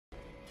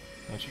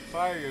Don't you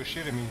fire your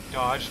shit at me.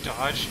 Dodge,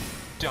 dodge,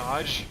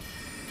 dodge.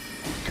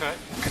 Cut,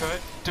 cut,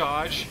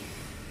 dodge.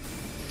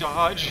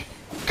 Dodge,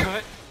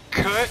 cut,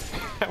 cut.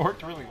 That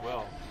worked really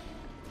well.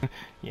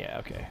 Yeah,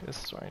 okay.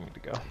 This is where I need to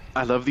go.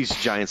 I love these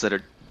giants that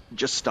are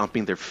just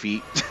stomping their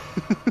feet.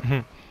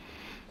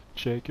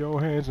 Shake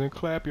your hands and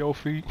clap your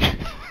feet.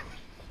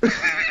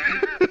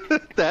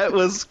 That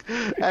was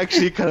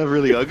actually kind of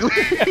really ugly.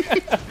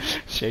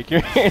 Shake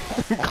your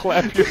hands and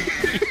clap your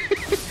feet.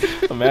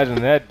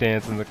 Imagine that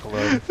dance in the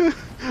club.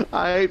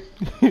 I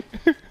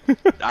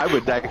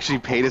would actually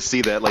pay to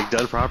see that, like,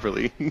 done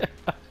properly.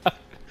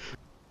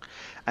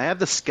 I have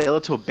the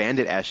skeletal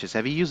bandit ashes.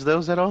 Have you used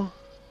those at all?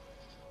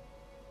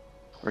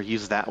 Or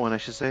used that one, I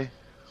should say.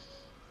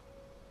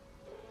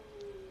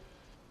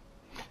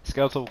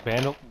 Skeletal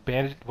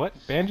bandage? What?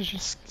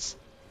 Bandages?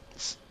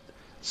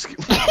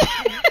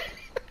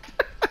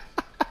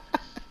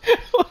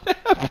 What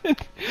happened?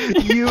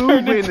 You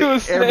went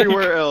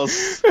everywhere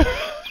else.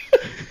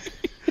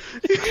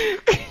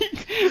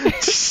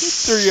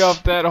 Threw you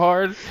off that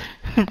hard.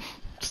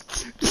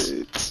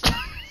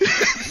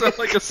 Sounds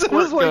like a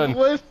squirt gun.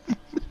 What?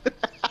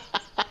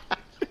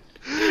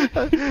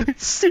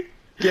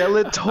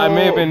 Skeletal I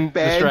may have been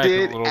bandit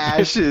distracted a little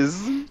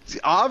ashes.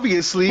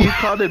 Obviously, you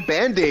called it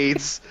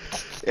band-aids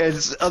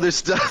and other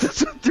stuff.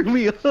 That's what threw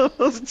me off. I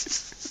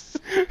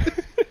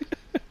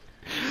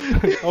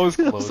was close.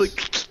 I was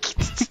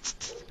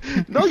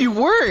like, no, you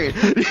weren't.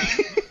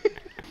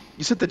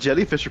 You said the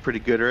jellyfish are pretty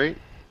good, right?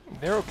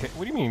 They're okay.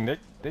 What do you mean?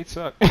 They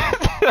suck.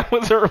 That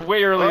was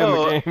way early in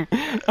the game.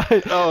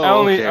 I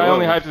only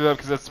hyped it up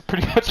because that's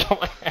pretty much all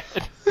I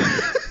had.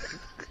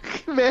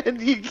 Man,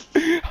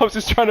 I was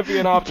just trying to be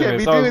an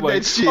optimist. Can't be I was doing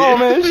like, that shit. oh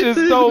man, this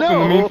shit's dope.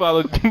 No. And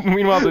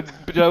meanwhile, the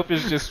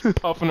jellyfish just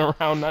puffing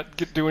around, not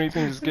doing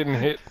anything, just getting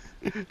hit.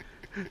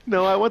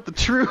 No, I want the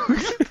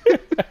truth.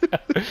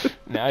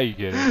 Now you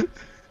get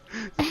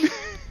it.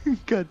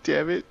 God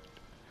damn it.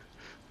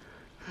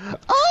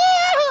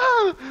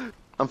 Ah!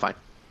 I'm fine.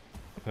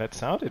 That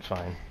sounded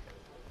fine.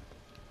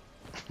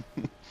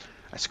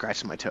 I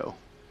scratched my toe.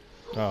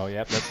 Oh,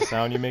 yep, that's the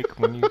sound you make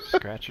when you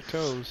scratch your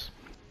toes.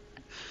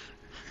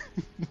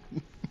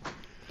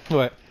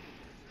 What?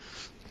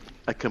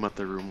 I come out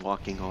the room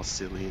walking all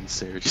silly, and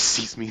Sarah just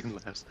sees me and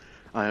laughs.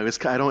 I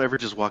don't ever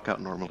just walk out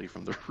normally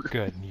from the room.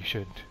 Good, you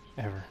shouldn't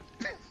ever.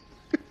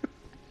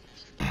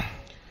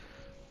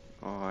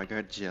 Oh, I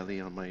got jelly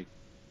on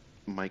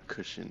my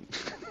cushion.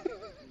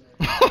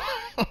 You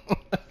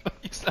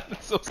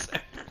sounded so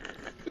sad.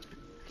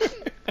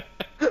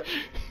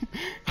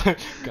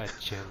 Got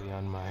jelly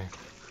on my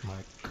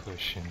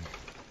cushion.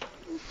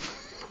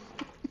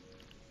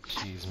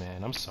 Jeez,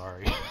 man, I'm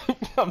sorry.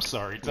 I'm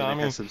sorry,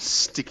 Tommy. I got some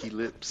sticky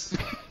lips.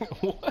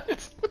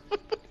 What?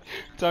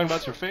 Talking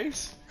about your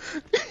face?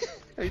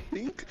 I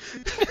think.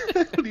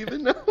 I don't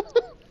even know.